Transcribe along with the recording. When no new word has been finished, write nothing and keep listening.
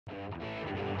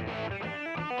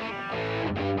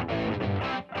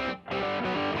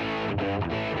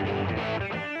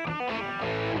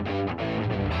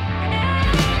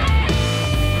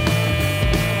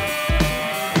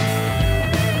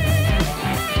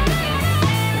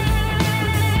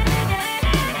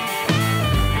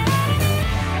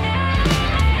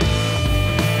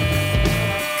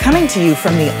coming to you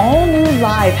from the all-new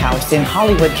Live House in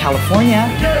Hollywood, California.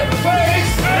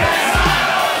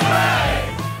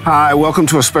 Hi, welcome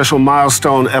to a special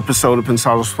milestone episode of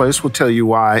Pensado's Place. We'll tell you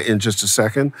why in just a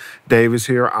second. Dave is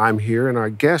here, I'm here, and our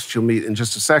guest you'll meet in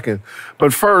just a second.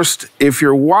 But first, if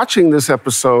you're watching this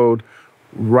episode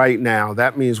right now,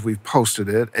 that means we've posted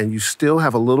it, and you still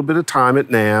have a little bit of time at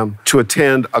NAMM to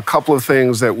attend a couple of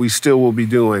things that we still will be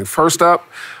doing. First up,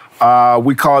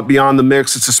 we call it Beyond the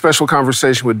Mix. It's a special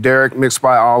conversation with Derek,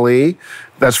 MixedByAli.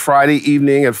 That's Friday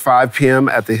evening at 5 p.m.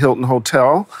 at the Hilton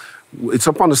Hotel. It's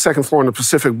up on the second floor in the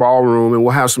Pacific Ballroom, and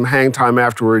we'll have some hang time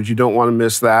afterwards. You don't want to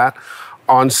miss that.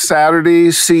 On Saturday,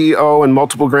 CEO and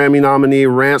multiple Grammy nominee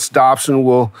Rance Dopson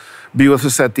will be with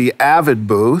us at the Avid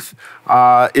booth.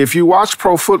 If you watched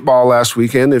pro football last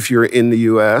weekend, if you're in the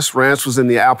U.S., Rance was in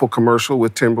the Apple commercial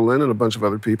with Timberlake and a bunch of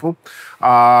other people.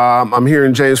 I'm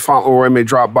hearing James Fauntleroy may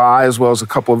drop by, as well as a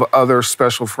couple of other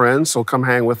special friends, so come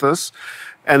hang with us.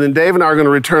 And then Dave and I are going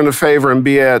to return the favor and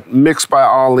be at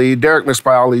MixedByAli, Derek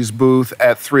MixedByAli's booth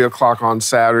at 3 o'clock on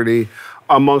Saturday,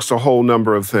 amongst a whole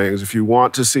number of things. If you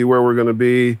want to see where we're going to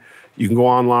be, you can go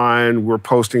online. We're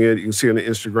posting it. You can see it on the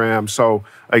Instagram. So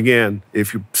again,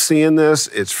 if you're seeing this,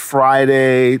 it's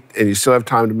Friday, and you still have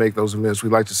time to make those events.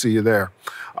 We'd like to see you there.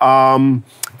 And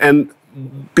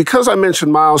because I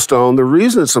mentioned milestone, the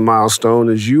reason it's a milestone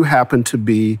is you happen to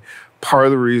be part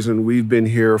of the reason we've been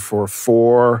here for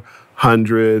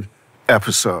 400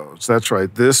 episodes. That's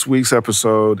right. This week's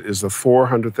episode is the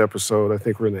 400th episode. I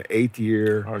think we're in the 8th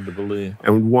year. Hard to believe.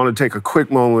 And we want to take a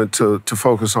quick moment to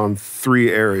focus on 3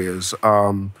 areas.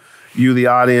 You, the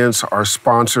audience, our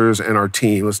sponsors, and our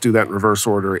team. Let's do that in reverse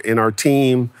order. In our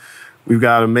team, we've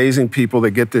got amazing people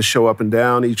that get this show up and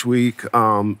down each week.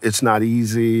 It's not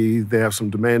easy. They have some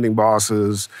demanding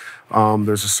bosses.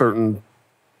 There's a certain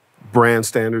brand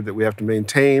standard that we have to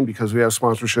maintain because we have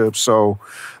sponsorships. So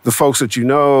the folks that you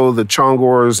know, the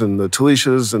Chongors and the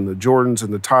Talishas and the Jordans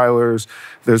and the Tylers,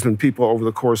 there's been people over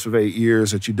the course of 8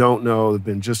 years that you don't know that have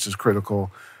been just as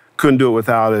critical. Couldn't do it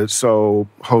without it. So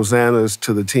hosannas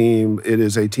to the team. It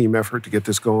is a team effort to get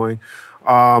this going.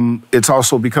 It's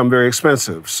also become very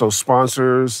expensive. So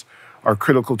sponsors are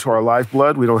critical to our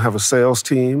lifeblood. We don't have a sales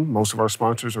team. Most of our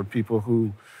sponsors are people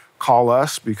who call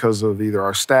us because of either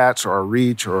our stats or our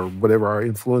reach or whatever our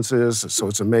influence is. So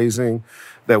it's amazing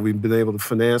that we've been able to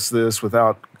finance this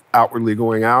without outwardly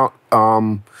going out.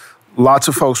 Lots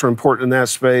of folks are important in that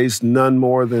space, none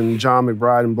more than John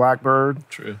McBride and Blackbird.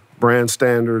 True. Brand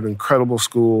standard, incredible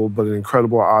school, but an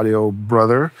incredible audio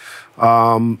brother.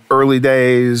 Early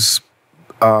days,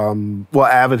 well,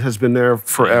 Avid has been there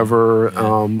forever,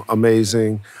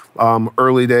 amazing.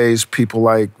 Early days, people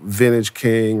like Vintage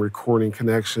King, Recording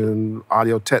Connection,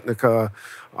 Audio Technica.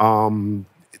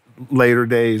 Later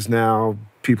days now,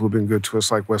 people have been good to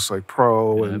us like Westlake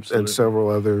Pro and several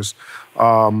others.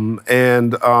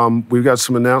 We've got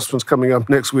some announcements coming up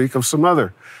next week of some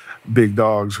other big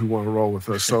dogs who want to roll with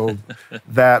us. So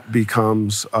that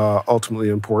becomes ultimately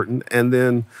important. And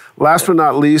then last but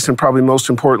not least, and probably most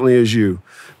importantly, is you.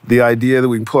 The idea that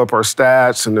we can pull up our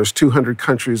stats, and there's 200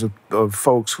 countries of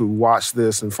folks who watch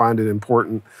this and find it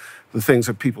important. The things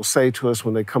that people say to us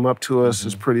when they come up to us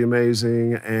is pretty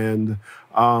amazing. And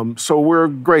so we're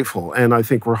grateful, and I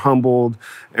think we're humbled,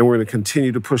 and we're going to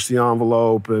continue to push the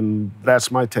envelope, and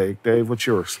that's my take. Dave, what's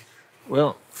yours?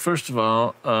 Well, first of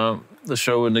all, the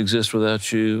show wouldn't exist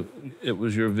without you. It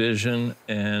was your vision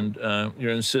and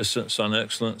your insistence on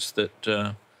excellence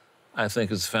that I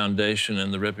think is the foundation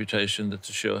and the reputation that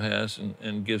the show has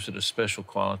and gives it a special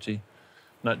quality,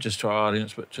 not just to our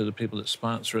audience, but to the people that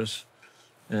sponsor us.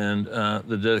 And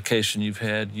the dedication you've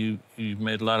had, you've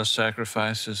made a lot of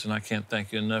sacrifices, and I can't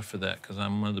thank you enough for that because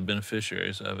I'm one of the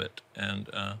beneficiaries of it. And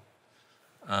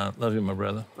love you, my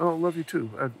brother. Oh, love you too.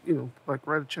 Like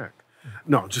write a check.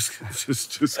 No, just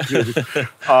kidding.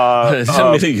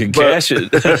 Doesn't mean you can cash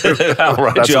it. I'll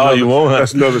write you all you want.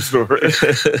 That's another story.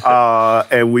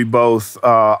 And we both,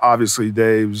 obviously,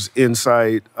 Dave's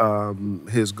insight,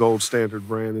 his gold standard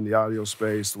brand in the audio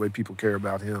space, the way people care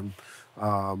about him.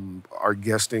 Our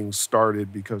guesting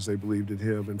started because they believed in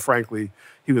him. And frankly,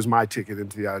 he was my ticket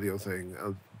into the audio thing.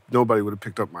 Nobody would have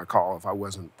picked up my call if I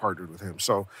wasn't partnered with him.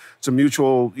 So it's a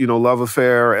mutual, love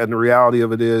affair. And the reality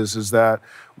of it is that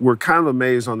we're kind of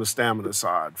amazed on the stamina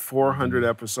side. 400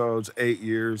 episodes, 8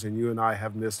 years, and you and I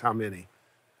have missed how many?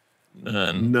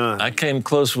 None. I came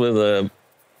close with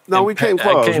No, we came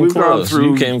close. We've gone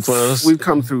through. You came close. We've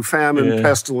come through famine,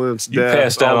 pestilence, you death. You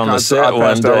passed out on the set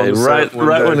one day. Right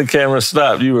when the camera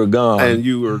stopped, you were gone. And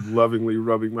you were lovingly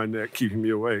rubbing my neck, keeping me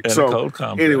awake. And so, a cold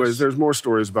compress. Anyways, there's more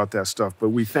stories about that stuff, but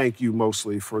we thank you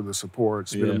mostly for the support.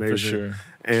 It's been amazing. For sure.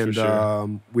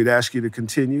 And we'd ask you to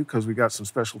continue because we got some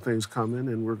special things coming,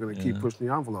 and we're going to keep pushing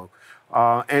the envelope.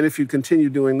 And if you continue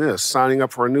doing this, signing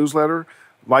up for our newsletter,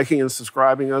 liking and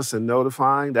subscribing us and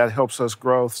notifying, that helps us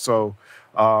grow. So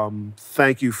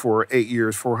thank you for 8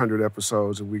 years, 400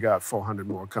 episodes, and we got 400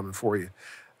 more coming for you.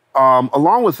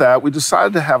 Along with that, we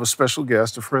decided to have a special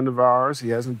guest, a friend of ours. He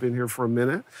hasn't been here for a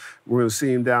minute. We're going to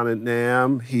see him down at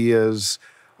NAMM. He has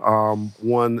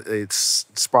won a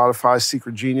Spotify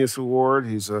Secret Genius Award.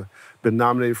 He's been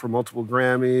nominated for multiple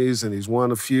Grammys, and he's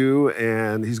won a few,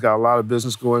 and he's got a lot of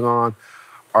business going on.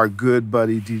 Our good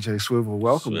buddy, DJ Swivel.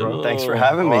 Welcome, bro. Thanks for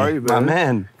having me. How are you, man? My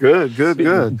man.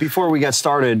 Good. Before we get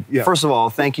started, first of all,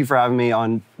 thank you for having me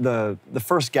on the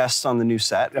first guest on the new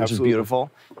set, which is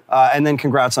beautiful. And then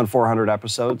congrats on 400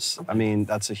 episodes. I mean,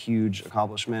 that's a huge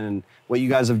accomplishment. And what you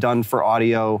guys have done for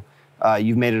audio,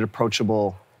 you've made it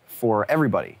approachable for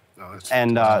everybody.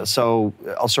 And so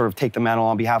I'll sort of take the mantle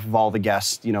on behalf of all the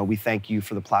guests. You know, we thank you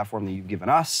for the platform that you've given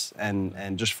us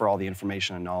and just for all the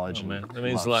information and knowledge. Oh, man. That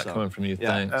means a lot coming from you.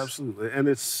 Thanks. Absolutely. And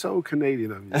it's so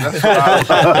Canadian of you. That's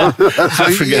what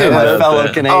I forget my fellow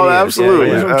Canadians. Oh, absolutely.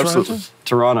 Yeah. Absolutely.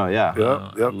 Toronto, yeah.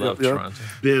 Yep. Toronto.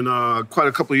 Been quite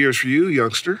a couple of years for you,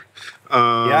 youngster.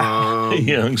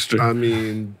 Youngster. I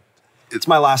mean, it's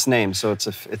my last name, so it's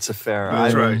a fair.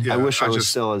 That's right. Yeah. I wish I was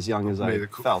still as young as I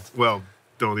felt. Well,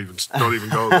 don't even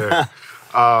go there.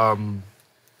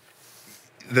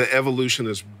 The evolution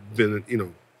has been,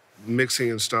 mixing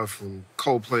and stuff from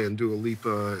Coldplay and Dua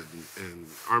Lipa and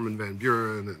Armin van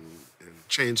Buuren and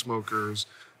Chainsmokers.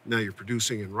 Now you're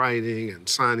producing and writing and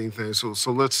signing things.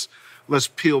 So let's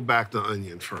peel back the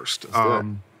onion first.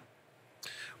 One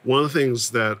of the things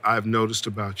that I've noticed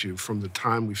about you from the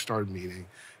time we started meeting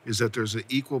is that there's an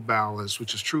equal balance,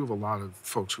 which is true of a lot of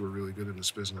folks who are really good in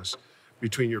this business,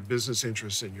 between your business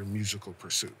interests and your musical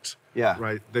pursuits. Yeah.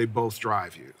 Right? They both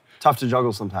drive you. Tough to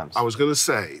juggle sometimes. I was going to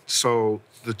say, so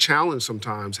the challenge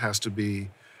sometimes has to be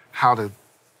how to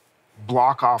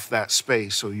block off that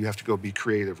space so you have to go be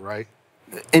creative, right?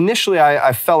 Initially,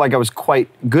 I felt like I was quite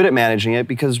good at managing it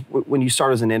because when you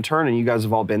start as an intern, and you guys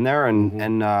have all been there, and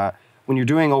when you're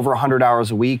doing over 100 hours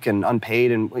a week and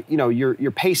unpaid, and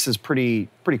your pace is pretty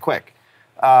quick.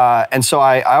 And so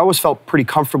I always felt pretty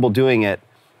comfortable doing it.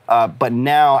 But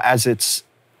now, as it's,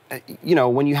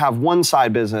 when you have one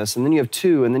side business, and then you have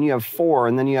two, and then you have four,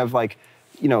 and then you have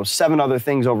 7 other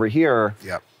things over here.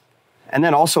 Yep. And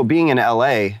then also being in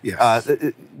LA,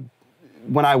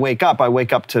 when I wake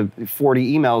up to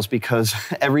 40 emails because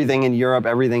everything in Europe,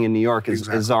 everything in New York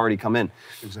is already come in.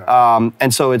 Exactly.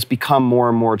 And so it's become more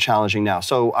and more challenging now.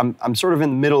 So I'm sort of in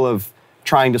the middle of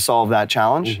trying to solve that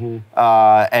challenge.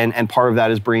 And part of that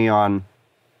is bringing on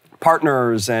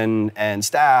partners and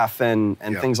staff and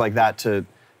things like that to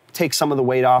take some of the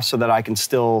weight off so that I can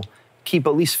still keep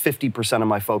at least 50% of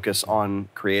my focus on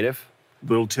creative.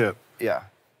 Little tip. Yeah.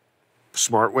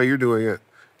 Smart way you're doing it.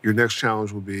 Your next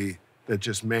challenge will be that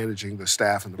just managing the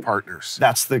staff and the partners.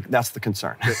 That's the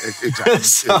concern. Exactly.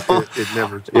 So, it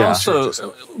never.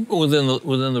 Also,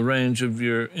 within the range of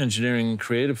your engineering and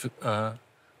creative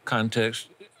context,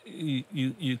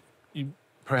 you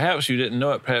perhaps you didn't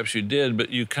know it, perhaps you did, but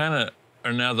you kind of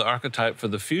are now the archetype for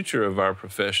the future of our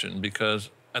profession, because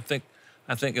I think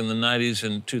in the 90s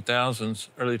and 2000s,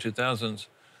 early 2000s,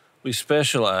 we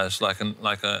specialized like an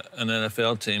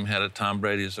NFL team had a Tom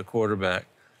Brady as a quarterback,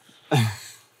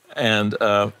 and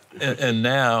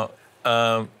now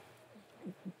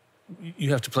you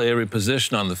have to play every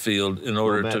position on the field in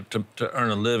order to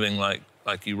earn a living. Like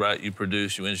you write, you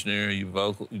produce, you engineer, you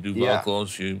do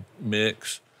vocals, you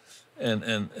mix.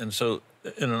 And so,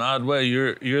 in an odd way,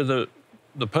 you're the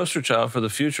poster child for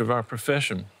the future of our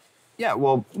profession. Yeah,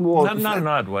 well, not in an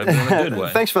odd way, but in a good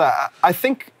way. Thanks for that. I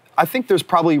think there's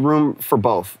probably room for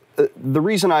both. The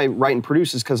reason I write and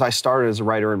produce is because I started as a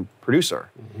writer and producer,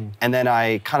 and then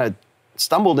I kind of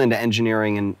stumbled into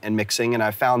engineering and mixing, and I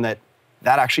found that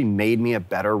actually made me a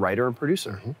better writer and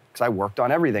producer because I worked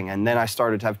on everything, and then I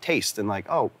started to have taste and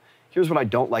here's what I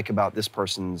don't like about this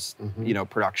person's,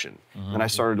 production. And I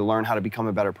started to learn how to become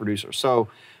a better producer. So,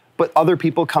 but other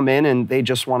people come in and they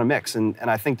just want to mix. And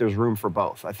I think there's room for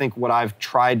both. I think what I've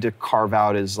tried to carve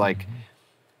out is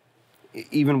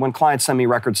even when clients send me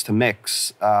records to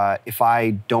mix, if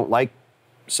I don't like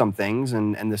some things,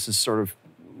 and this is sort of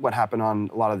what happened on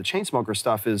a lot of the Chainsmoker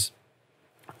stuff, is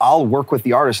I'll work with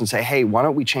the artist and say, hey, why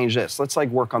don't we change this? Let's like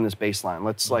work on this bass line.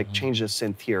 Let's like change this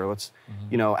synth here. Let's,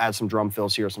 you know, add some drum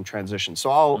fills here, some transitions. So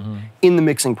I'll, in the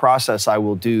mixing process, I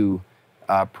will do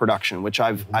production, which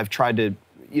I've tried to,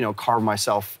 you know, carve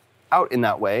myself out in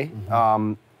that way.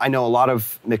 I know a lot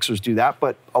of mixers do that,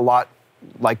 but a lot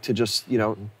like to just, you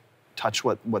know, touch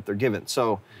what they're given.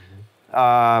 So,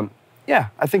 yeah,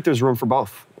 I think there's room for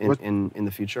both in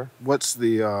the future. What's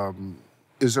the,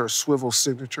 is there a Swivel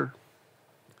signature?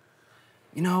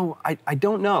 You know, I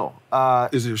don't know.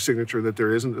 Is there a signature that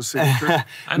there isn't a signature?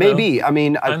 Maybe. I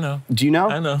mean, I know. Do you know?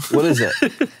 I know. What is it?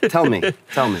 Tell me.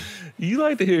 You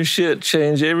like to hear shit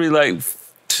change every like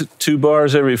 2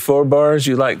 bars, every 4 bars.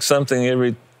 You like something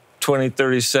every 20,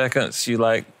 30 seconds. You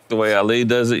like the way Ali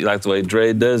does it. You like the way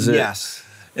Dre does it. Yes.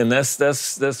 And that's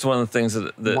one of the things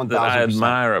that I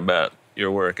admire about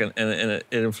your work, and it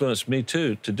influenced me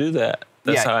too to do that.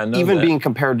 That's how I know even that. being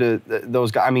compared to those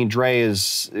guys. I mean, Dre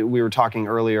is. We were talking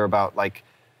earlier about like,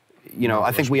 you know,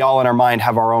 I think we all in our mind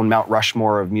have our own Mount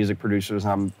Rushmore of music producers,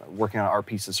 and I'm working on our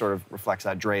piece that sort of reflects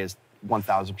that. Dre is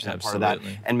 1,000% part of that,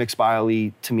 and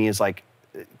MixedByAli to me is like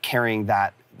carrying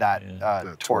that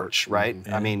torch, right?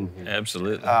 Yeah. I mean,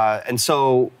 absolutely. And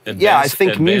so, yeah, I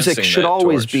think music should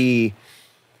always be,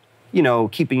 you know,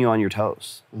 keeping you on your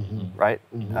toes, right?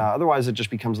 Otherwise, it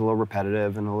just becomes a little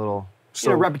repetitive and a little.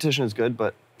 So, you know, repetition is good,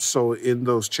 but so in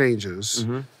those changes,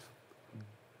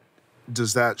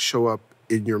 does that show up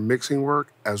in your mixing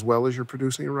work as well as your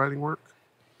producing and writing work?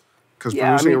 Because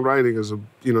producing and writing is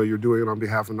you know, you're doing it on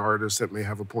behalf of an artist that may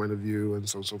have a point of view and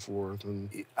so forth. And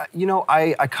you know,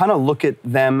 I kind of look at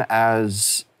them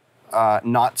as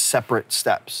not separate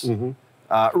steps.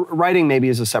 Writing maybe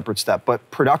is a separate step,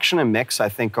 but production and mix, I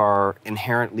think, are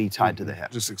inherently tied to the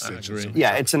hip. Just extensions.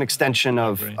 Yeah, it's an extension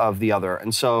of the other.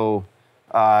 And so,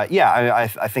 yeah,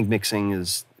 I think mixing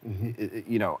is,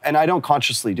 you know, and I don't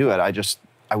consciously do it.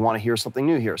 I want to hear something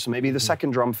new here. So maybe the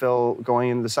second drum fill going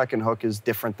into the second hook is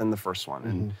different than the first one.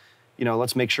 And, you know,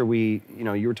 let's make sure you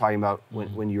know, you were talking about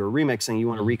when you were remixing, you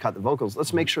want to recut the vocals.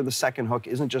 Let's make sure the second hook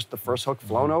isn't just the first hook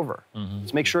flown over.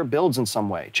 Let's make sure it builds in some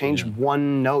way. Change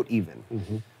one note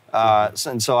even.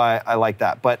 And so I like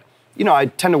that. But, you know, I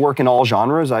tend to work in all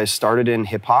genres. I started in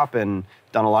hip hop and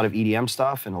done a lot of EDM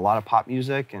stuff and a lot of pop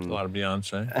music and a lot of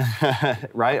Beyonce,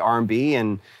 right? R&B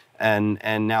and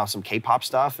now some K-pop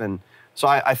stuff. And so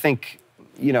I think,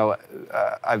 you know,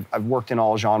 I've worked in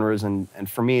all genres, and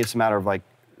for me it's a matter of like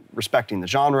respecting the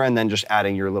genre and then just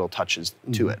adding your little touches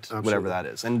to it, whatever that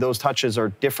is. And those touches are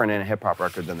different in a hip hop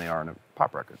record than they are in a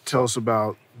pop record. Tell us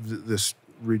about this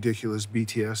ridiculous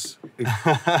BTS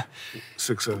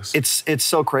success. It's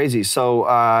so crazy. So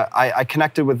I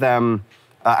connected with them.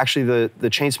 Actually, the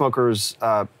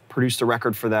Chainsmokers produced a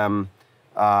record for them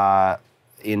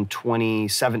in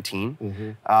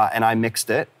 2017, and I mixed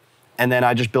it. And then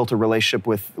I just built a relationship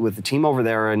with the team over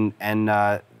there, and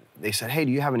they said, hey,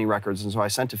 do you have any records? And so I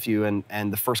sent a few,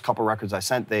 and the first couple records I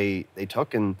sent, they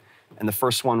took, and the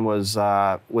first one was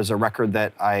a record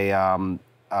that I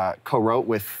co-wrote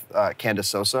with Candace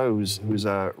Sosa, who's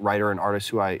a writer and artist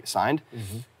who I signed,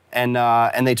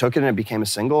 and they took it and it became a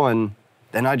single, and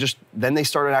then they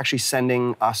started actually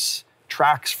sending us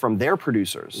tracks from their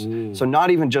producers. So not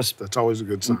even just that's always a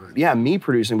good sign. Yeah, me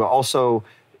producing, but also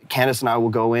Candace and I will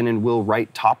go in and we'll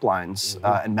write top lines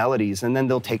and melodies, and then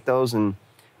they'll take those and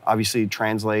obviously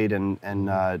translate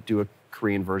and do a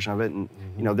Korean version of it. And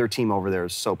you know, their team over there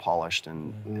is so polished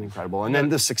and incredible. And then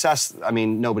the success, I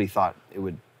mean, nobody thought it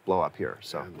would blow up here.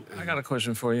 So I got a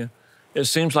question for you. It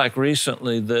seems like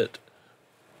recently that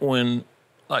when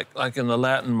like in the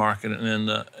Latin market and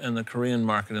in the Korean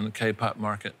market and the K-pop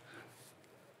market,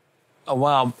 a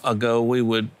while ago we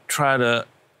would try to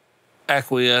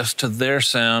acquiesce to their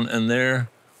sound and their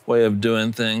way of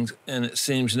doing things. And it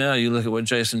seems now you look at what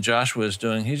Jason Joshua is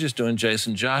doing, he's just doing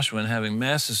Jason Joshua and having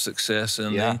massive success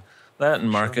in the Latin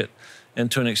market. And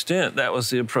to an extent, that was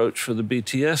the approach for the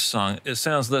BTS song. It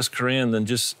sounds less Korean than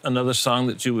just another song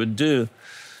that you would do.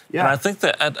 Yeah. And I think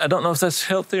that, I don't know if that's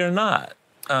healthy or not.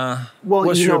 Well,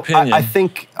 what's your opinion? I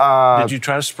think... did you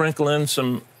try to sprinkle in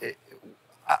some...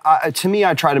 to me,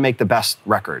 I try to make the best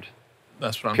record.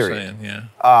 That's what I'm saying,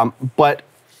 yeah. But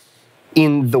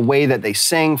in the way that they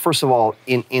sing, first of all,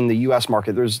 in the US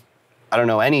market, there's, I don't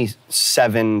know, any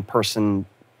 7-person,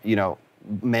 you know,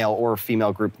 male or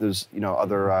female group, there's, you know,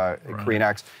 other Korean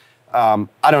acts. I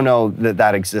don't know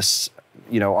that exists,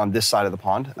 you know, on this side of the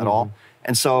pond at all.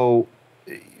 And so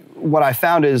what I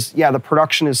found is, yeah, the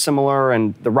production is similar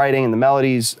and the writing and the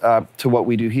melodies to what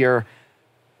we do here,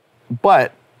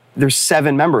 but there's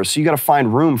 7 members, so you got to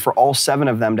find room for all 7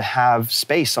 of them to have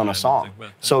space on a song.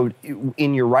 So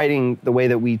in your writing, the way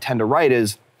that we tend to write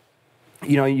is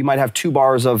you know, you might have 2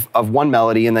 bars of one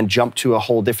melody and then jump to a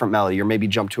whole different melody, or maybe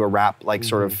jump to a rap, like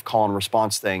sort of call and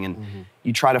response thing. And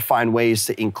you try to find ways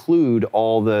to include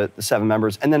all the 7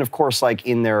 members. And then of course, like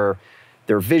in their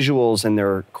visuals and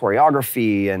their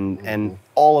choreography and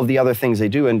all of the other things they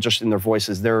do, and just in their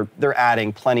voices, they're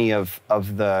adding plenty of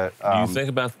the. Do you think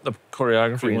about the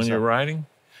choreography when you're writing?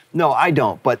 No, I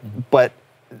don't. But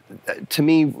to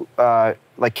me,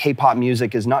 like K-pop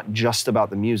music is not just about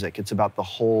the music. It's about the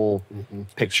whole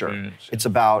picture. Experience, yeah. It's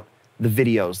about the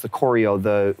videos, the choreo,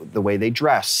 the way they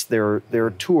dress, their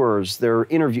tours, their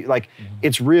interview. Like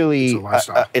it's really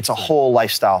it's a whole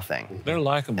lifestyle thing. They're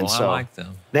likable. So, I like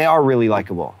them. They are really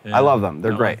likable. Yeah, I love them.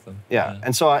 They're I great. like them. Yeah. Yeah.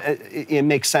 And so it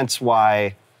makes sense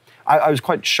why I was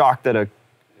quite shocked that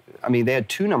I mean, they had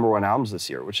 2 #1 albums this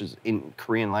year, which is in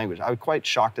Korean language. I was quite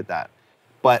shocked at that.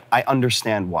 But I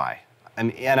understand why. I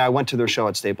mean, and I went to their show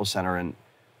at Staples Center, and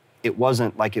it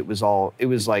wasn't like it was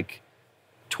like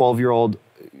 12-year-old,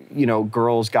 you know,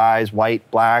 girls, guys,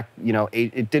 white, black, you know,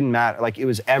 it didn't matter. Like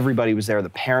everybody was there. The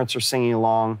parents are singing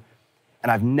along.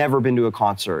 And I've never been to a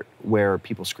concert where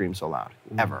people scream so loud,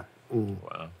 ever.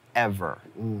 Wow. Ever.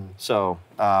 So,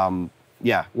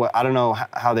 yeah, well, I don't know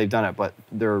how they've done it, but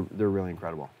they're really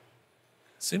incredible.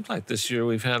 Seems like this year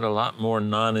we've had a lot more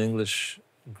non-English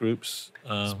groups.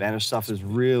 Spanish stuff is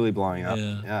really blowing up.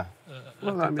 Yeah.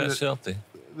 I think that's healthy.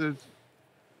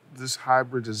 This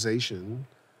hybridization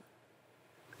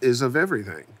is of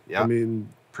everything. Yeah. I mean,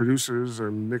 producers or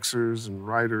mixers and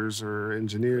writers or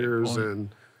engineers and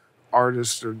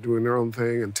artists are doing their own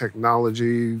thing, and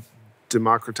technology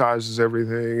democratizes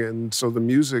everything. And so the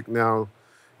music now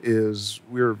is,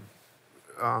 we were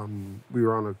on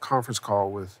a conference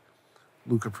call with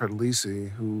Luca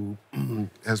Predalisi, who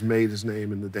has made his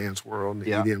name in the dance world and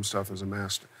the EDM stuff as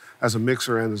a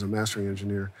mixer and as a mastering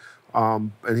engineer.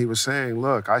 And he was saying,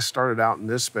 look, I started out in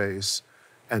this space,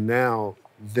 and now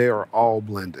they are all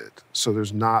blended. So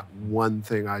there's not one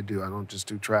thing I do. I don't just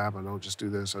do trap. I don't just do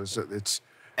this. It's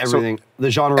everything. So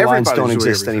the genre lines don't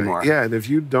exist anymore. Yeah, and if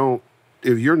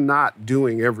you're not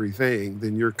doing everything,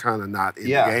 then you're kind of not in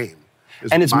the game.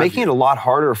 And it's making it a lot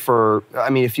harder for, I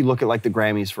mean, if you look at like the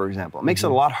Grammys, for example, it makes it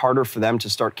a lot harder for them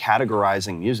to start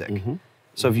categorizing music.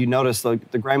 So if you notice, the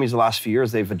Grammys the last few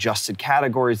years, they've adjusted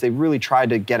categories. They've really tried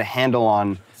to get a handle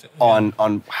on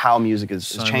how music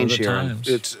is changed here.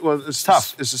 It's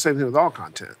tough. It's the same thing with all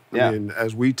content. I mean,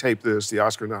 as we tape this, the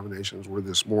Oscar nominations were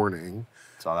this morning.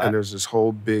 And there's this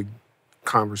whole big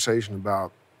conversation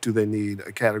about, do they need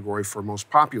a category for most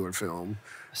popular film?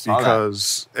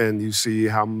 Because, and you see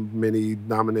how many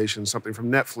nominations something from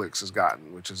Netflix has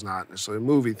gotten, which is not necessarily a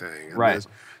movie thing. And right.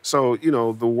 So, you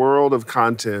know, the world of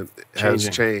content has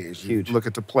changed. Huge. Look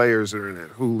at the players that are in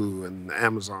it, Hulu and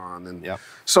Amazon. And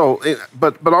so,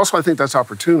 but also I think that's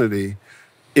opportunity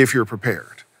if you're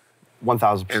prepared.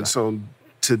 1,000%. And so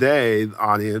today, the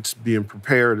audience, being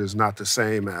prepared is not the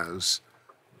same as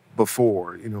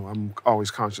before. You know, I'm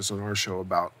always conscious on our show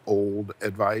about old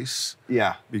advice.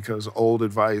 Yeah. Because old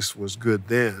advice was good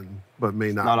then, but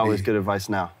may not be. Not always good advice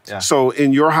now. Yeah. So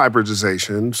in your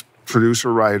hybridizations,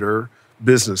 producer, writer,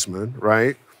 businessman,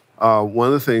 right? One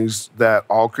of the things that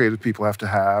all creative people have to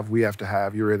have, we have to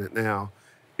have, you're in it now,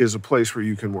 is a place where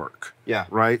you can work. Yeah.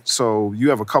 Right? So you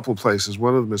have a couple of places.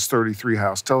 One of them is 33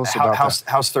 House. Tell us about that.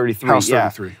 House 33. House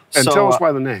 33. And so, tell us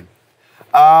why the name.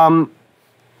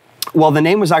 Well, the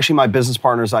name was actually my business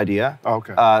partner's idea. Oh,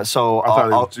 okay. So I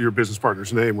thought your business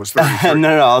partner's name was 33.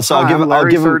 no. So I'll give him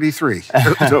 33.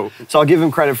 So I'll give him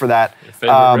credit for that. Your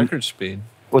favorite record speed.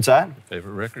 What's that? Your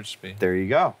favorite record speed. There you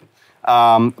go.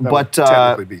 That would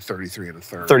technically be 33 and a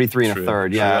third. 33 and a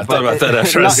third, yeah. I thought about that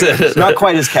after I said it. Not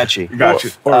quite as catchy. Got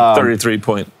you. Or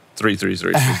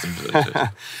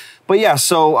 33.333. But yeah,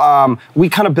 so we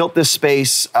kind of built this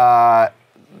space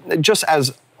just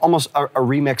as almost a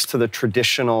remix to the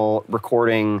traditional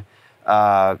recording,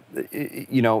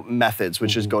 methods,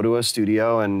 which is go to a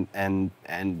studio and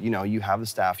you have the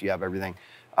staff, you have everything.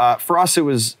 For us,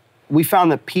 we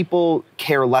found that people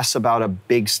care less about a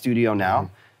big studio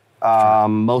now.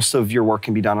 Most of your work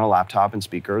can be done on a laptop and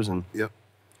speakers, and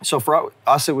so for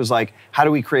us, it was like, how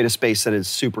do we create a space that is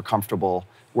super comfortable,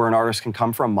 where an artist can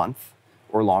come for a month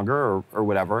or longer or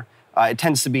whatever. It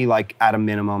tends to be like, at a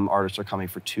minimum, artists are coming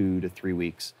for 2 to 3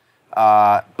 weeks.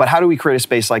 But how do we create a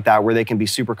space like that where they can be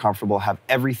super comfortable, have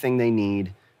everything they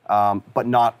need, but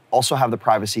not also have the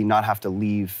privacy, not have to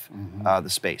leave the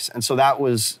space? And so that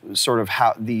was sort of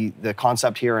how the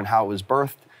concept here and how it was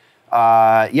birthed.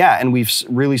 And we've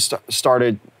really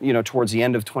started, towards the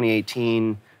end of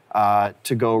 2018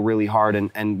 to go really hard,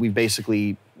 and we've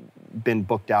basically been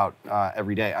booked out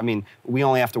every day. I mean, we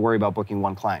only have to worry about booking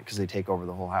one client because they take over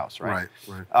the whole house, right?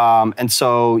 Right. And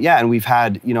so, yeah, and we've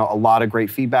had, you know, a lot of great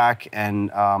feedback, and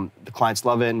the clients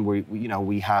love it. And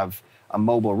we have a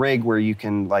mobile rig where you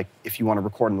can, like, if you want to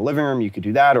record in the living room, you could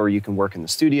do that, or you can work in the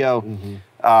studio.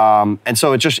 And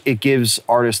so it gives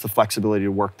artists the flexibility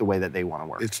to work the way that they want to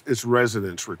work. It's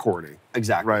residence recording.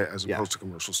 Exactly. Right, as opposed to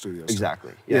commercial studios.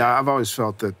 Exactly. Yeah, I've always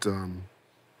felt that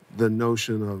the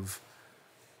notion of,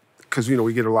 because, you know,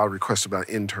 we get a lot of requests about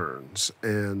interns,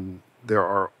 and there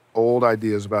are old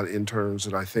ideas about interns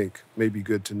that I think may be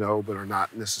good to know, but are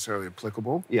not necessarily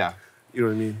applicable. Yeah. You know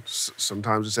what I mean?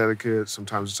 Sometimes it's etiquette,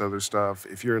 sometimes it's other stuff.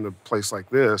 If you're in a place like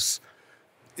this,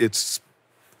 it's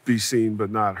be seen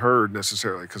but not heard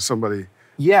necessarily, because somebody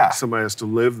has to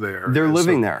live there. They're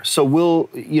living there. So we'll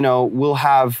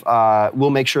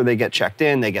make sure they get checked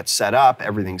in, they get set up,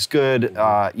 everything's good.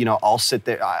 You know, I'll sit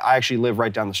there. I actually live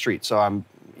right down the street, so I'm,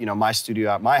 you know, my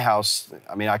studio at my house,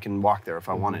 I mean, I can walk there if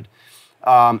I wanted.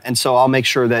 And so I'll make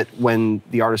sure that when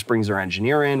the artist brings their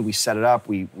engineer in, we set it up,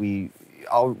 we'll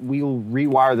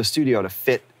rewire the studio to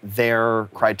fit their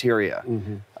criteria.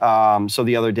 So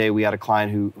the other day we had a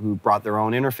client who brought their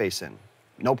own interface in.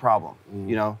 No problem,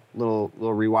 you know, little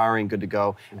rewiring, good to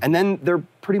go. And then they're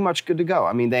pretty much good to go.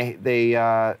 I mean,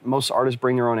 most artists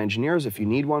bring their own engineers. If you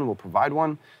need one, we'll provide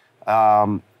one.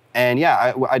 And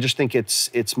yeah, I just think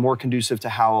it's more conducive to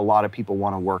how a lot of people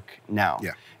want to work now.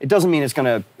 Yeah. It doesn't mean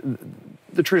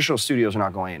the traditional studios are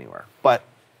not going anywhere, but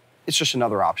it's just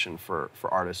another option for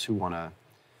artists who want to,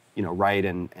 you know, write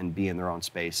and be in their own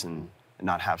space and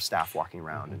not have staff walking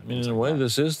around. I mean, in a way,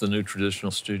 this is the new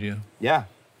traditional studio. Yeah,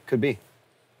 could be.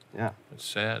 Yeah. It's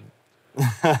sad,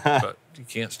 but you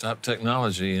can't stop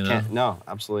technology, you know? No,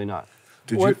 absolutely not.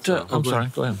 I'm sorry,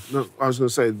 go ahead. No, I was going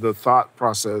to say the thought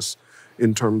process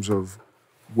in terms of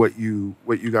what you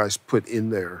guys put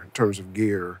in there in terms of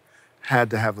gear had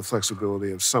to have the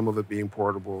flexibility of some of it being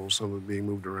portable, some of it being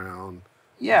moved around.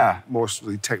 Yeah.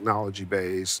 Mostly technology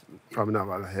based, probably not a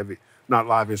lot of not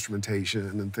live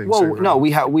instrumentation and things. Well, no,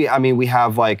 we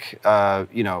have like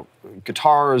you know,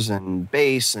 guitars and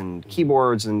bass and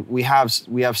keyboards, and we have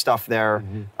stuff there.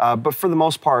 But for the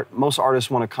most part, most artists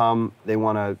want to come. They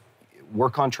want to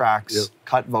work on tracks,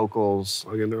 cut vocals,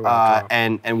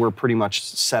 and we're pretty much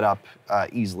set up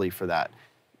easily for that.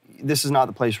 This is not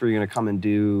the place where you're going to come and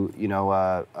do, you know,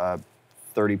 a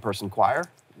 30-person choir.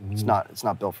 It's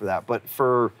not built for that. But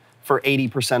for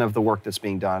 80% of the work that's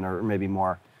being done, or maybe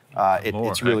more,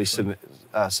 it's really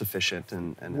sufficient.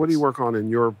 And what do you work on in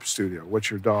your studio? What's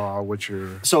your DAW?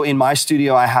 So in my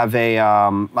studio, I have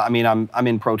I'm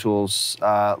in Pro Tools,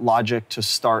 Logic to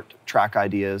start track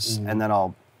ideas, and then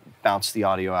I'll bounce the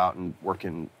audio out and work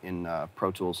in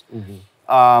Pro Tools.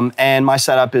 And my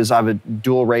setup is I have a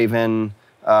dual Raven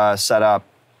setup,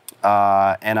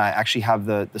 and I actually have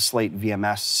the Slate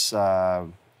VMS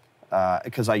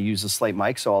because I use the Slate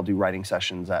mic, so I'll do writing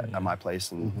sessions at my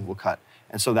place and we'll cut.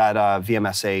 And so that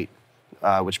VMS 8,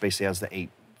 which basically has the 8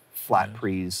 flat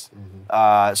pre's,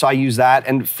 so I use that.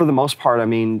 And for the most part, I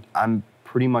mean, I'm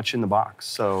pretty much in the box.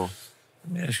 So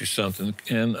let me ask you something,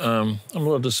 and I'm a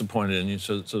little disappointed in you,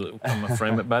 so I'm gonna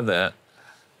frame it by that.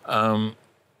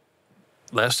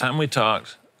 Last time we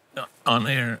talked on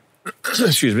air,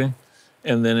 excuse me,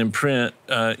 and then in print,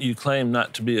 you claimed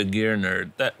not to be a gear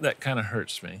nerd. That kind of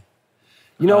hurts me.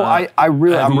 You know, I'm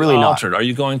really not. Are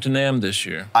you going to NAMM this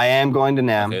year? I am going to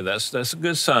NAMM. Okay, that's a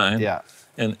good sign. Yeah.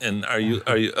 And are you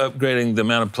upgrading the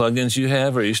amount of plugins you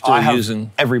have, or are you still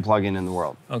using every plugin in the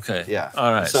world? Okay. Yeah.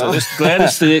 All right. So just glad to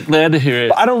see it. Glad to hear it.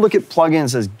 But I don't look at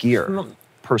plugins as gear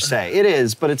per se. It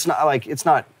is, but it's not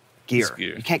gear. It's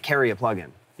gear. You can't carry a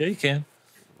plugin. Yeah, you can.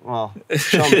 Well,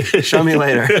 show me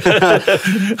later.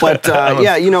 But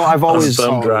yeah, you know, I've always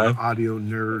audio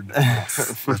nerd.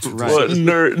 Right. Well,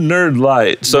 nerd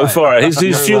light so far. He's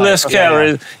a few less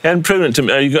calories. Hadn't proven it to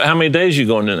me. How many days are you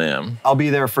going to NAMM? I'll be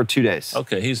there for 2 days.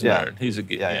 Okay, he's a nerd. He's a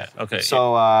geek. Yeah. Okay.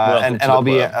 So and I'll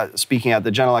be speaking at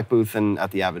the Genelec booth and at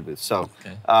the Avid booth. So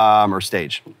or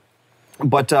stage.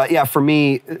 But yeah, for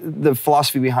me, the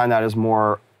philosophy behind that is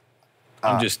more.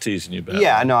 I'm just teasing you about.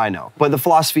 Yeah, no, I know. But the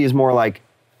philosophy is more like.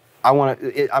 I'm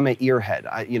an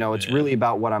earhead. You know, it's really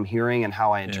about what I'm hearing and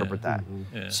how I interpret that.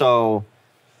 So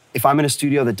if I'm in a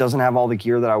studio that doesn't have all the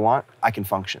gear that I want, I can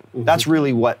function. That's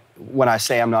really when I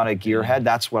say I'm not a gearhead,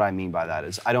 that's what I mean by that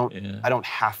is I don't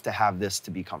have to have this to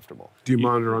be comfortable. Do you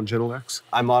monitor on Genelecs?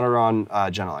 I monitor on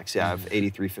Genelecs, yeah. I have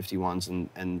 8351s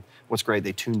and what's great,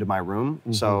 they tune to my room.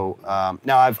 So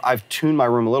now I've tuned my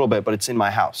room a little bit, but it's in my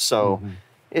house. So,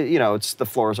 you know, the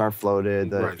floors aren't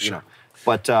floated, you know.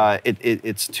 But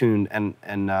it's tuned,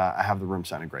 and I have the room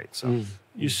sounding great. So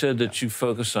You said that you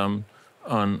focus on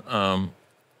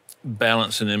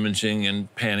balance and imaging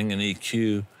and panning and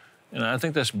EQ, and I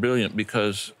think that's brilliant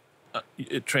because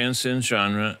it transcends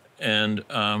genre, and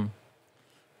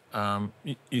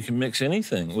you can mix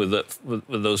anything with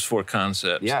those 4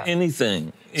 concepts. Yeah.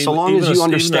 Anything. So long as you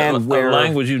understand even where a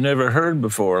language you've never heard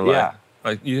before. Like, Yeah.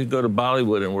 Like you could go to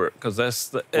Bollywood and work because that's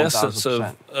the essence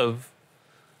 1000%. of.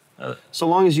 So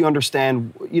long as you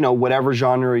understand, whatever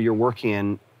genre you're working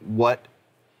in, what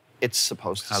it's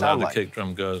supposed to How sound loud like. the kick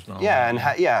drum goes. And all Yeah,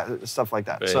 that. and stuff like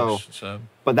that. Bass, So,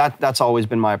 but that's always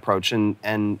been my approach,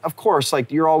 and of course,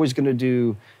 like you're always going to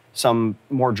do some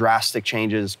more drastic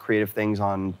changes, creative things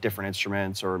on different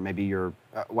instruments, or maybe you're.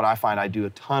 What I find, I do a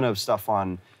ton of stuff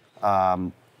on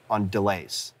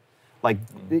delays, like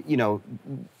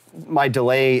my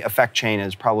delay effect chain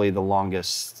is probably the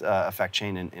longest effect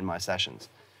chain in my sessions.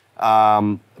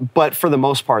 But for the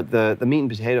most part, the meat and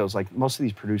potatoes, like most of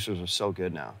these producers are so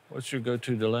good now. What's your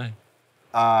go-to delay?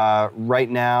 Right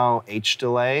now, H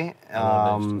delay. I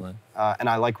love H delay. And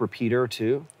I like repeater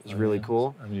too. It's really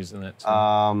cool. I'm using that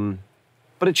too.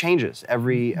 But it changes.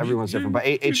 Everyone's different. But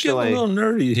H You're delay. getting a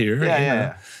little nerdy here.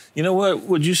 Yeah. You know what?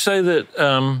 Would you say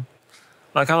that,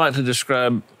 like I like to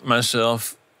describe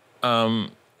myself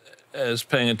as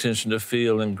paying attention to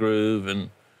feel and groove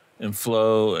and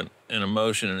flow and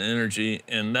emotion and energy,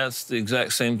 and that's the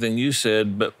exact same thing you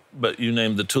said, but you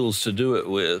named the tools to do it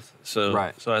with. So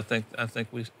Right. So I think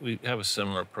we have a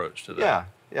similar approach to that.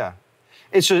 Yeah.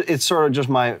 It's sort of just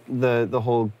the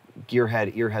whole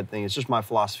gearhead, earhead thing. It's just my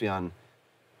philosophy on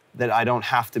that I don't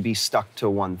have to be stuck to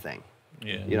one thing.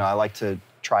 Yeah. I like to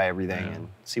try everything and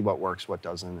see what works, what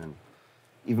doesn't, and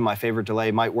even my favorite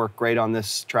delay might work great on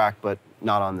this track, but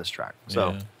not on this track.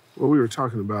 So, Well, we were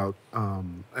talking about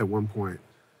at one point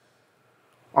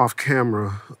off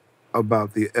camera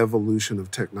about the evolution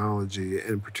of technology,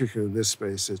 and particularly in this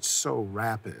space, it's so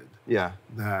rapid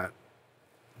that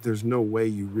there's no way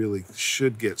you really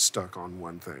should get stuck on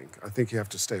one thing. I think you have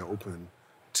to stay open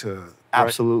to...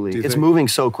 Absolutely. Right? It's moving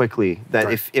so quickly that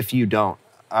Right. if you don't,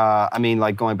 I mean,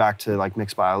 like going back to like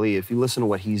MixedByAli, if you listen to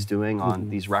what he's doing on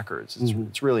these records,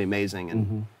 it's really amazing.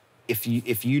 And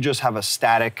if you just have a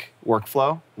static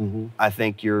workflow, I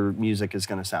think your music is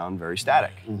going to sound very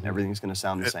static. Everything's going to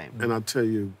sound the same. And I'll tell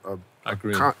you, I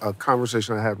agree. a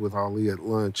conversation I had with Ali at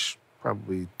lunch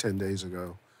probably 10 days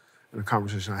ago, and a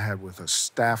conversation I had with a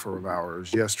staffer of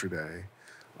ours yesterday.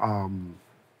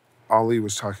 Ali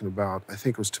was talking about, I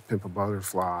think it was To Pimp a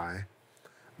Butterfly,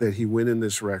 that he went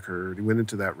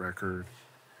into that record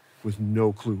with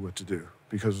no clue what to do,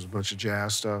 because it was a bunch of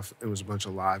jazz stuff, it was a bunch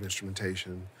of live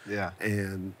instrumentation. Yeah.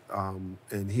 And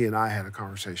he and I had a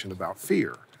conversation about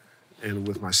fear. And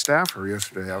with my staffer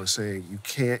yesterday, I was saying, you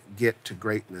can't get to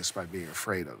greatness by being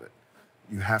afraid of it.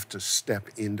 You have to step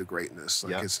into greatness.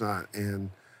 Like it's not,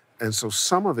 and so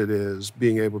some of it is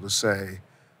being able to say,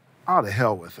 oh, to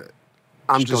hell with it.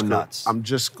 I'm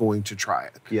just going to try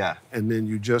it. Yeah. And then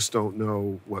you just don't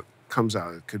know what comes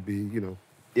out. It could be,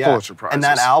 Pulitzer Prizes. And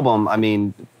that album, I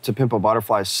mean, To Pimp a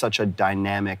Butterfly is such a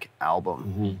dynamic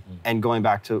album. And going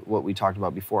back to what we talked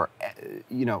about before,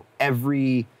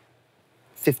 every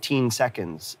 15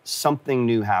 seconds, something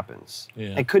new happens.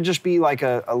 Yeah. It could just be like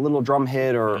a little drum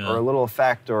hit or a little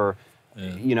effect or,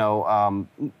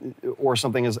 or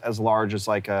something as large as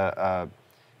like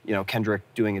Kendrick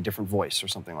doing a different voice or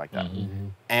something like that.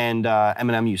 And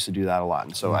Eminem used to do that a lot.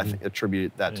 And so I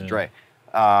attribute that to Dre.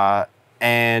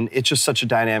 And it's just such a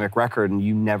dynamic record, and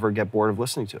you never get bored of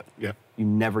listening to it. Yep. You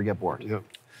never get bored. Yep.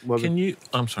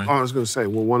 I'm sorry. I was going to say,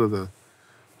 well, one of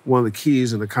the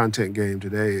keys in the content game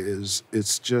today is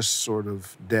it's just sort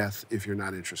of death if you're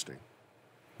not interesting.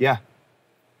 Yeah.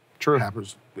 True. It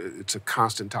happens. It's a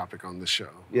constant topic on this show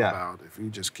about if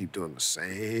you just keep doing the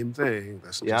same thing,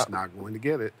 that's just not going to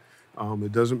get it.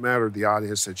 It doesn't matter the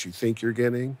audience that you think you're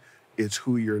getting. It's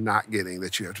who you're not getting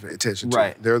that you have to pay attention to.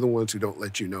 Right. They're the ones who don't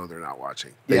let you know they're not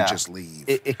watching. They just leave.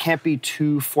 It can't be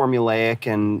too formulaic,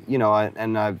 and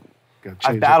I've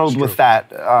I've battled with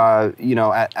that,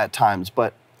 at times.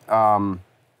 But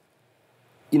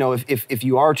if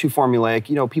you are too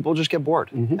formulaic, people just get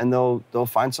bored, and they'll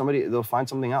find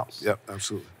something else. Yep,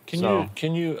 absolutely.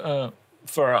 Can you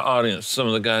for our audience, some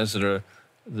of the guys that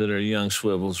are young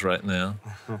swivels right now,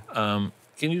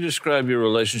 can you describe your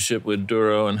relationship with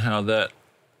Duro and how that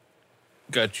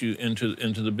got you into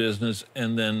the business,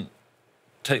 and then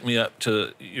take me up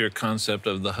to your concept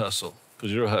of the hustle,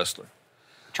 because you're a hustler.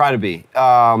 Try to be.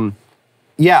 So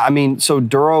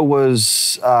Duro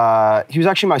was, he was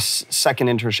actually my second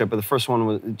internship, but the first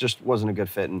one just wasn't a good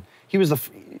fit. And he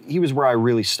was where I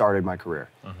really started my career.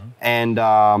 And,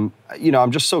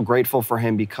 I'm just so grateful for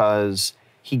him because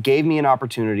he gave me an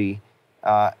opportunity,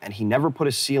 and he never put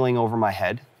a ceiling over my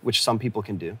head, which some people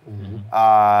can do.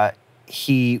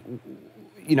 He,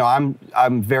 you know,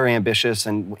 I'm very ambitious,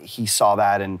 and he saw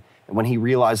that, and when he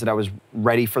realized that I was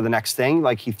ready for the next thing,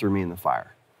 like, he threw me in the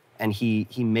fire, and he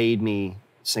made me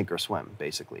sink or swim,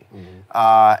 basically.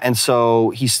 And so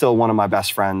he's still one of my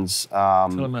best friends. Tell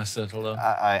him I said hello.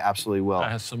 I absolutely will. I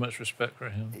have so much respect for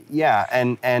him. Yeah,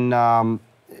 and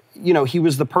you know, he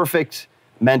was the perfect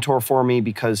mentor for me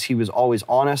because he was always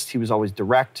honest, he was always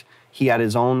direct. He had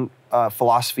his own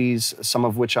philosophies, some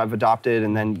of which I've adopted,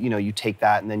 and then, you know, you take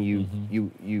that and then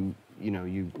you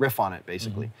riff on it,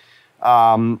 basically.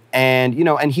 And you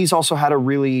know, and he's also had a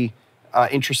really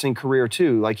interesting career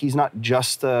too. Like, he's not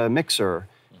just a mixer.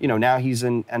 You know, now he's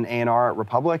an A&R at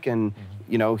Republic, and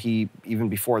you know, he, even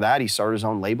before that, he started his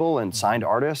own label and signed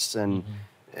artists, and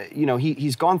you know,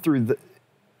 he's gone through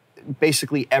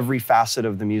basically every facet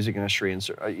of the music industry, and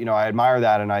so, you know, I admire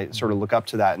that, and I sort of look up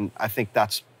to that, and I think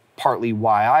that's partly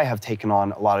why I have taken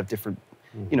on a lot of different,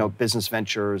 you know, business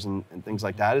ventures and things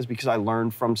like that, is because I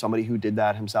learned from somebody who did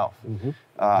that himself.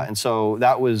 And so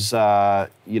that was,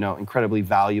 you know, incredibly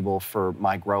valuable for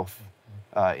my growth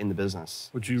in the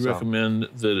business. Would you recommend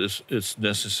that it's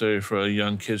necessary for a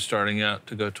young kid starting out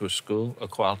to go to a school, a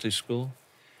quality school?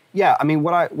 Yeah, I mean,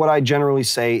 what I generally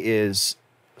say is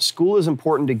school is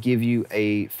important to give you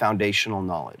a foundational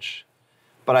knowledge.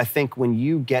 But I think when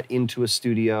you get into a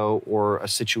studio or a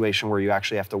situation where you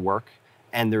actually have to work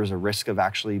and there's a risk of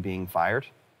actually being fired,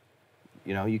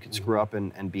 you know, you could screw up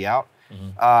and be out.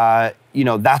 You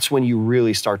know, that's when you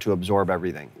really start to absorb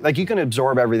everything. Like, you can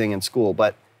absorb everything in school,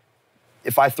 but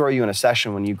if I throw you in a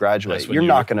session when you graduate, you're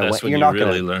not going to. You're not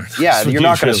going to learn. Yeah, you're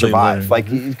not going to survive. Like,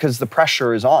 because the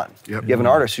pressure is on. You have an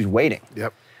artist who's waiting.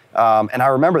 And I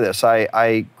remember this.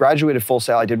 I graduated Full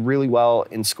Sail. I did really well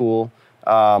in school.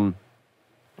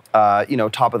 You know,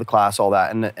 top of the class, all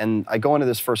that. And I go into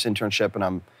this first internship, and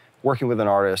I'm working with an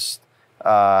artist.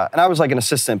 And I was like an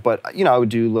assistant, but, you know, I would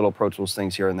do little Pro Tools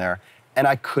things here and there. And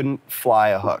I couldn't fly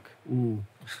a hook.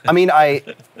 I mean,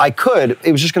 I could.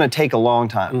 It was just going to take a long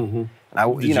time.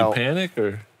 And Did you panic,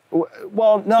 or?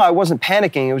 Well, no, I wasn't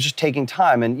panicking. It was just taking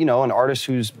time. And, you know, an artist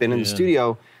who's been in the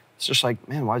studio, it's just like,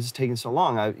 man, why is this taking so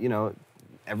long? You know,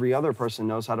 every other person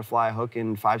knows how to fly a hook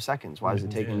in 5 seconds. Why is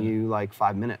it taking you like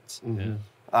 5 minutes?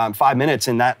 5 minutes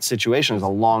in that situation is a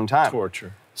long time.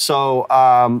 Torture. So,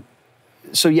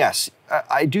 so yes,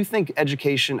 I do think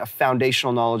education, a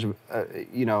foundational knowledge,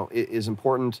 you know, is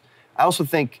important. I also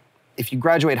think if you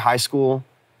graduate high school,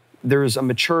 there's a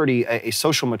maturity, a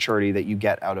social maturity that you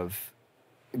get out of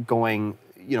going,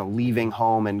 you know, leaving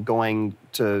home and going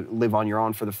to live on your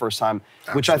own for the first time,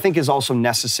 which I think is also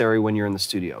necessary when you're in the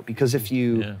studio. Because if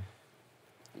you,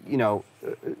 you know,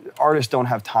 artists don't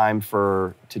have time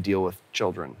to deal with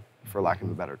children, for lack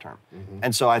of a better term.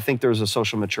 And so I think there's a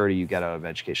social maturity you get out of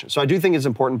education. So I do think it's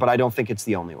important, but I don't think it's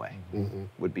the only way,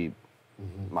 would be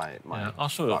my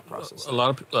also, thought process. A lot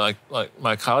of people, like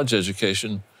my college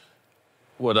education,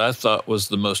 what I thought was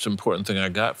the most important thing I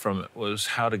got from it was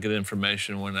how to get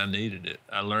information when I needed it.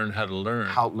 I learned how to learn.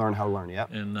 How to learn, yeah.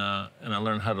 And I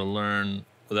learned how to learn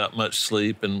without much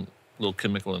sleep and a little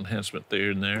chemical enhancement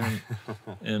there and there.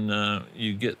 And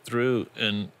you get through,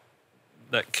 and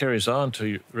that carries on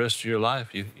to the rest of your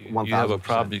life. You have a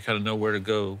problem, you kind of know where to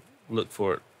go look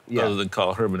for it, other than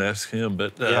call Herb and ask him.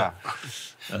 But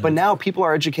but now people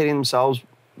are educating themselves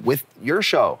with your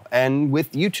show and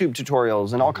with YouTube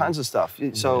tutorials and all kinds of stuff.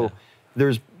 So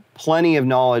there's plenty of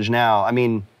knowledge now. I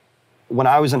mean, when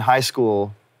I was in high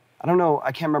school, I don't know,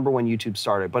 I can't remember when YouTube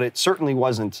started, but it certainly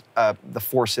wasn't the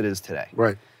force it is today.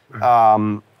 Right.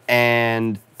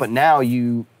 But now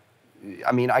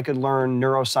I mean, I could learn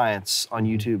neuroscience on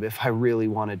YouTube if I really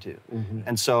wanted to.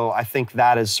 And so I think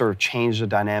that has sort of changed the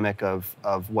dynamic of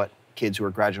what kids who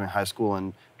are graduating high school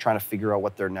and trying to figure out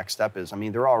what their next step is. I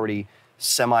mean, they're already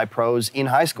semi-pros in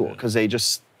high school because they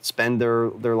just spend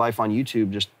their life on YouTube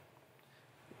just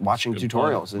watching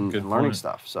tutorials and learning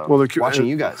stuff. So watching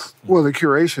you guys. Well, the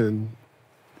curation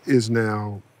is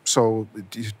now, so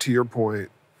to your point,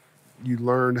 you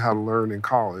learned how to learn in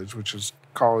college,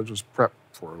 college was prep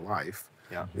for life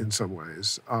in some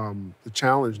ways. The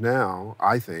challenge now,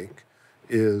 I think,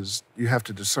 is you have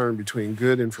to discern between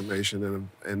good information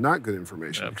and not good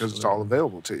information because it's all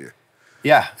available to you.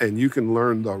 Yeah. And you can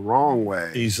learn the wrong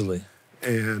way. Easily.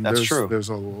 And That's true. There's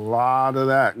a lot of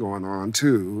that going on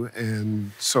too.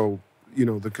 And so, you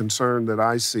know, the concern that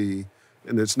I see,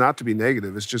 and it's not to be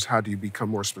negative, it's just how do you become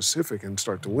more specific and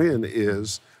start to win,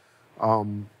 is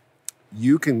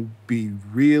you can be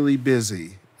really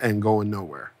busy and going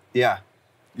nowhere. Yeah.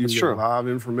 You It's get true. a lot of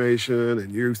information,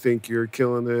 and you think you're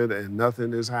killing it, and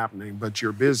nothing is happening, but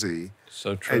you're busy.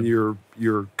 So true. And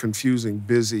you're confusing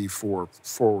busy for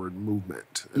forward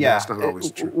movement. And Yeah, that's not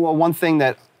always true. Well, one thing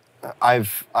that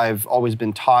I've always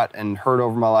been taught and heard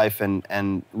over my life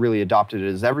and really adopted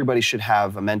is everybody should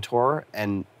have a mentor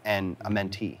and a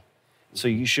mentee. So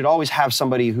you should always have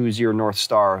somebody who's your North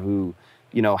Star, who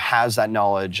has that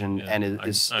knowledge and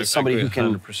is somebody who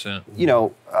can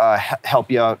 100%. help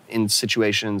you out in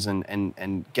situations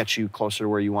and get you closer to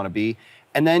where you want to be.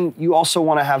 And then you also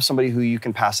want to have somebody who you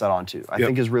can pass that on to. I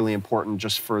think is really important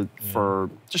just for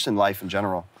just in life in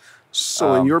general.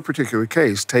 So in your particular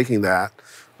case, taking that,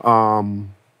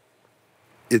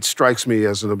 it strikes me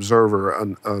as an observer,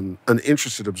 an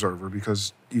interested observer,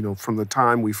 because from the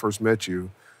time we first met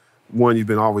you, one, you've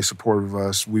been always supportive of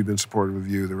us. We've been supportive of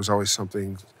you. There was always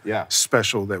something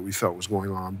special that we felt was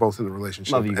going on, both in the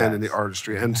relationship and in the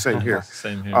artistry. And same here.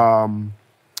 Same here.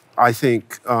 I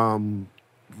think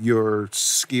your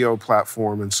Skio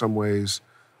platform in some ways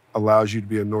allows you to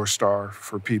be a North Star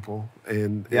for people.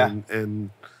 And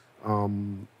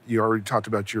you already talked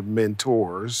about your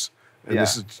mentors. And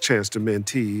this is a chance to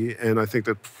mentee, and I think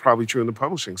that's probably true in the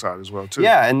publishing side as well too.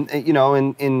 Yeah, and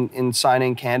in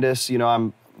signing Candace,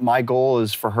 my goal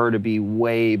is for her to be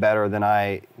way better than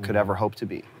I could ever hope to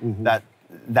be.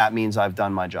 That means I've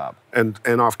done my job. And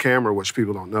off camera, which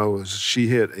people don't know, is she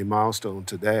hit a milestone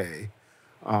today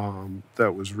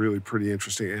that was really pretty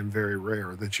interesting and very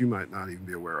rare that you might not even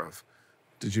be aware of.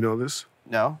 Did you know this?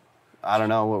 No, I don't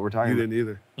know what we're talking You about. didn't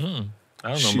either.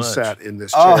 I don't know She much. sat in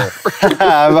this chair.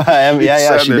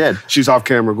 She did. She's off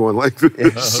camera going like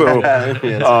this. So,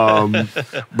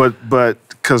 but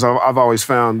because I've always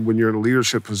found when you're in a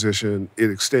leadership position,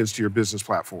 it extends to your business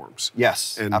platforms.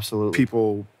 Yes, And absolutely.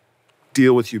 people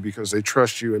deal with you because they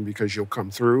trust you and because you'll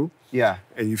come through. Yeah.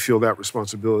 And you feel that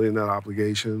responsibility and that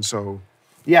obligation. So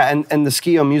Yeah, and the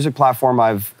Skio music platform,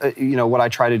 I've, what I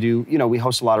try to do, we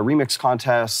host a lot of remix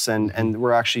contests, and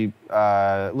we're actually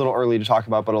a little early to talk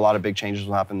about, but a lot of big changes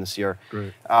will happen this year.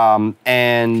 great.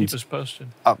 And Keep us posted.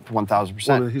 up 1,000%.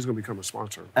 Well, he's going to become a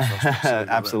sponsor. So I was gonna say that.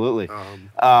 Absolutely.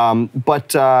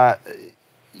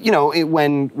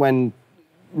 When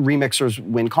remixers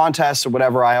win contests or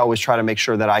whatever, I always try to make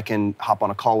sure that I can hop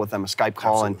on a call with them, a Skype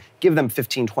call, and give them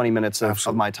 15, 20 minutes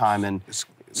of my time, and It's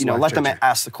let them life-changing.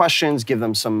 ask the questions, give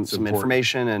them some important.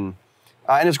 information, and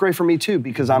it's great for me too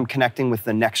because I'm connecting with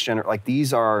the next generation. Like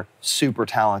these are super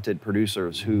talented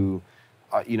producers who,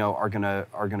 are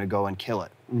gonna go and kill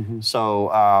it. So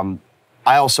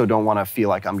I also don't want to feel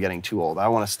like I'm getting too old. I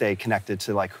want to stay connected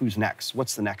to like who's next.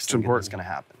 What's the next thing that's going to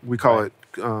happen? We call it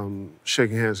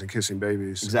shaking hands and kissing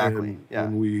babies. Exactly, And yeah.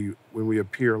 When we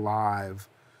appear live,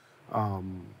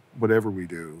 whatever we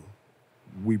do,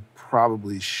 we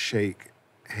probably shake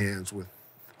hands with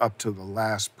up to the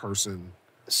last person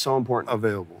So important.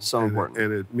 available. So And important.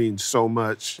 and it means so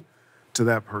much to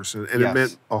that person. And Yes. it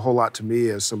meant a whole lot to me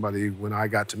as somebody when I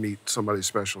got to meet somebody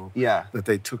special. Yeah. That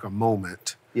they took a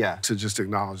moment Yeah. to just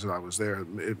acknowledge that I was there.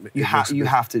 You have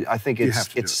to. I think You have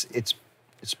to do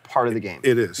it's part of the game.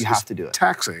 It is. You It's have to do it.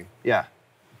 Taxing. Yeah.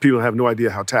 People have no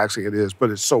idea how taxing it is, but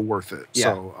it's so worth it. Yeah.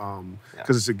 So,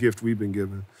 because it's a gift we've been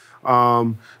given.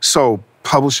 So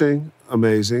publishing,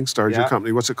 amazing. Started your Yeah.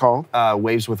 company. What's it called?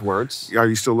 Waves with words. Are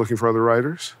you still looking for other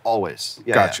writers? Always.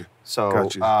 Yeah. Got you. So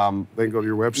Got you. They can go to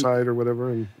your website or whatever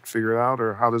and figure it out,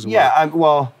 or how does it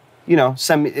work?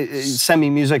 send me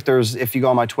music. If you go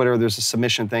on my Twitter, there's a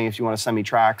submission thing if you want to send me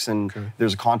tracks, and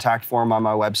there's a contact form on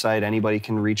my website. Anybody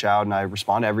can reach out, and I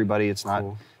respond to everybody. It's not,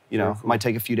 Cool. it might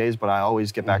take a few days, but I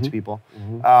always get back to people.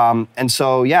 And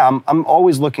so, I'm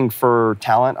always looking for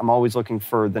talent. I'm always looking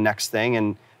for the next thing.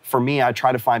 And for me, I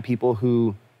try to find people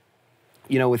who,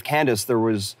 with Candace, there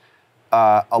was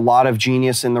a lot of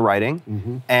genius in the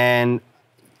writing,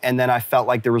 and then I felt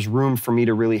like there was room for me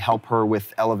to really help her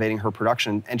with elevating her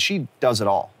production. And she does it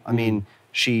all. I mean,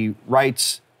 she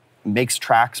writes, makes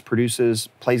tracks, produces,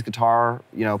 plays guitar,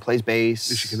 plays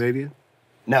bass. Is she Canadian?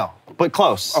 No, but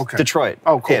close. Okay. Detroit.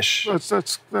 Oh, cool. Ish.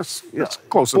 That's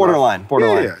close Borderline.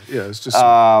 enough. Yeah. It's just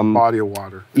some body of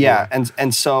water. Yeah,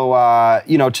 and so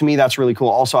to me that's really cool.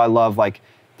 Also, I love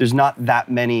there's not that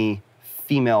many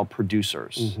female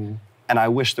producers, and I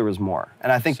wish there was more.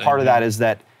 And I think part of that is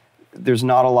that there's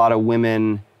not a lot of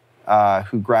women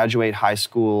who graduate high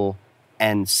school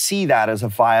and see that as a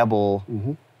viable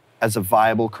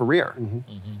career.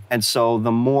 And so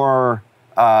the more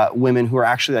women who are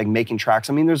actually making tracks.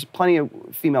 I mean, there's plenty of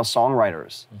female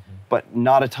songwriters, but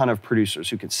not a ton of producers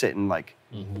who can sit and make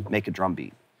a drum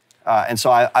beat. And so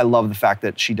I love the fact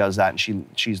that she does that and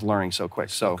she's learning so quick.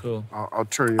 So Cool. I'll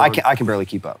turn you on. I can barely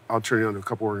keep up. I'll turn you on to a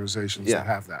couple organizations that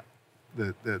have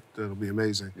that'll be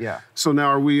amazing. Yeah. So now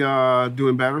are we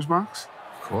doing batter's box?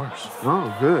 Of course.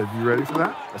 Oh, good. You ready for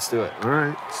that? Let's do it. All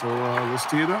right. So let's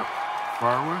tee it up.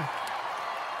 Fire away.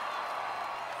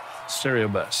 Stereo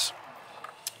bus.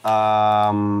 What have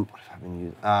I been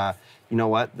using? You know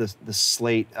what? The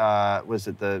Slate, was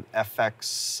it the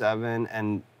FX7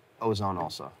 and Ozone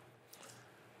also?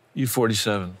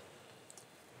 U47.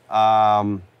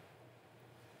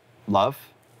 Love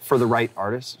for the right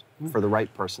artist, for the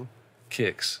right person.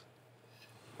 Kicks.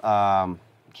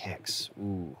 Kicks.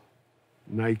 Ooh.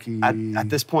 Nike. At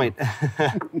this point,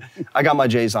 I got my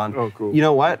J's on. Oh, cool. You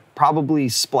know what? Probably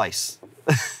Splice,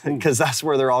 because that's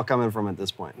where they're all coming from at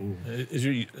this point. Is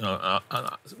your,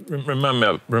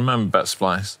 remember about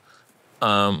Splice.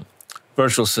 Virtual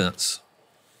Synths.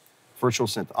 Virtual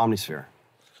Synth, Omnisphere.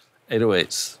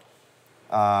 808s.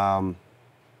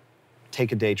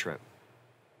 Take a Day Trip.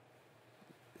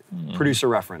 Producer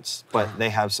reference, but they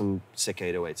have some sick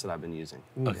 808s that I've been using.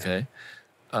 Okay.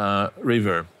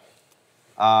 Reverb.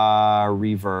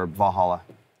 Reverb, Valhalla,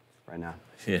 right now.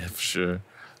 Yeah, for sure.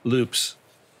 Loops.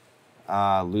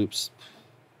 Loops.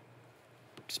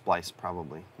 Splice,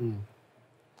 probably.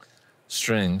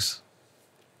 Strings.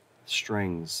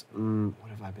 Strings.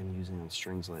 What have I been using on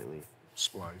strings lately?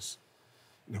 Splice.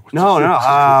 No.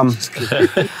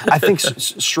 I think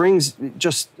strings,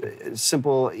 just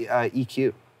simple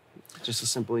EQ. Just a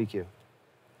simple EQ.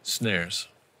 Snares.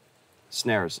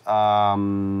 Snares.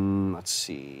 Let's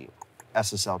see.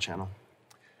 SSL channel.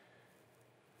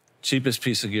 Cheapest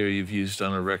piece of gear you've used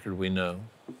on a record we know.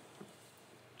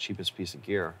 Cheapest piece of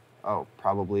gear. Oh,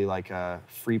 probably like a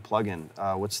free plugin.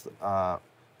 What's the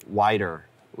Wider,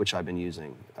 which I've been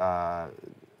using.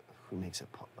 Who makes it?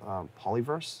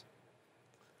 Polyverse?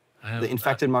 The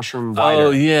infected mushroom Wider. Oh,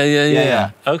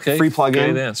 yeah. Okay. Free plugin.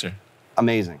 Great answer.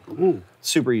 Amazing.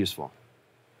 Super useful.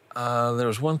 There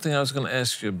was one thing I was going to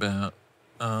ask you about.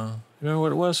 Remember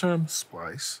what it was, Herb?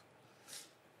 Splice.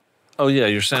 Oh, yeah,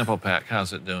 your sample pack.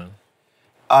 How's it doing?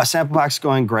 Sample pack's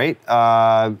going great.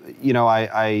 I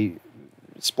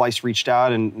Splice reached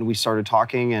out and we started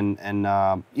talking and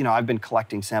I've been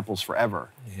collecting samples forever.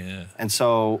 Yeah. And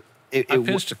so I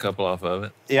pitched a couple off of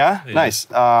it. Yeah? Nice.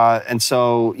 And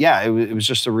so, it was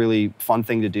just a really fun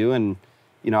thing to do. And,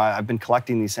 I've been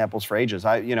collecting these samples for ages.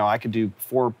 I could do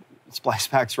 4 Splice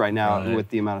packs right now with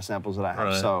the amount of samples that I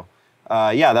have. So,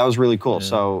 that was really cool. Yeah.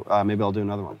 So maybe I'll do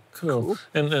another one. Cool.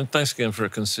 And thanks again for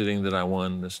conceding that I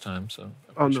won this time. So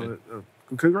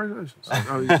congratulations.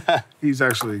 He's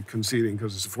actually conceding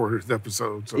because it's the 400th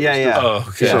episode. So Oh,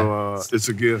 okay. So it's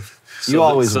a gift.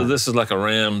 So this is like a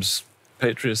Rams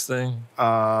Patriots thing?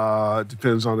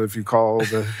 Depends on if you call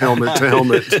the helmet to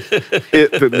helmet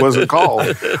hit that wasn't called.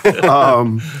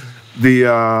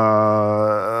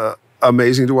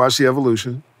 Amazing to watch the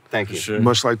evolution. Thank you. Sure.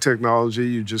 Much like technology,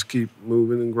 you just keep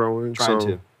moving and growing. Trying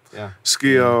to. Yeah.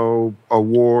 Skio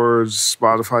Awards,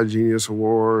 Spotify Genius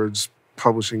Awards,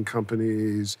 publishing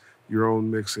companies, your own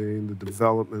mixing, the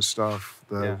development stuff,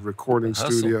 the recording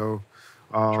studio.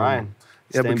 Trying.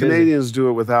 Yeah, but Canadians do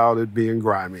it without it being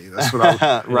grimy. That's what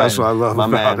I, that's what I love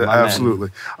about it.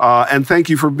 Absolutely. And thank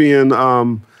you for being,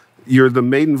 you're the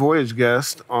maiden voyage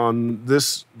guest on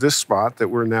this spot that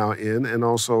we're now in, and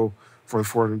also for the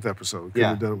 400th episode. Couldn't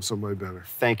have done it with somebody better.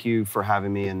 Thank you for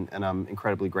having me, and I'm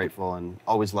incredibly grateful, and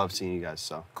always love seeing you guys.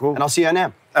 So cool. And I'll see you at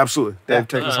NAMM. Absolutely. Dave,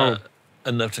 take us home.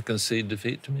 Enough to concede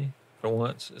defeat to me for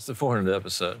once. It's the 400th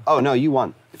episode. Oh no, you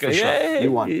won. For sure.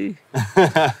 You won.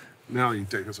 Now you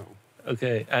take us home.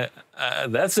 Okay,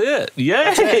 that's it.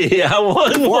 Yay! I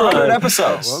won 400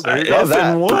 episodes. Well, there you go.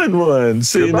 I won one.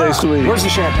 See you next week. Where's the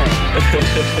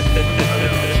champagne?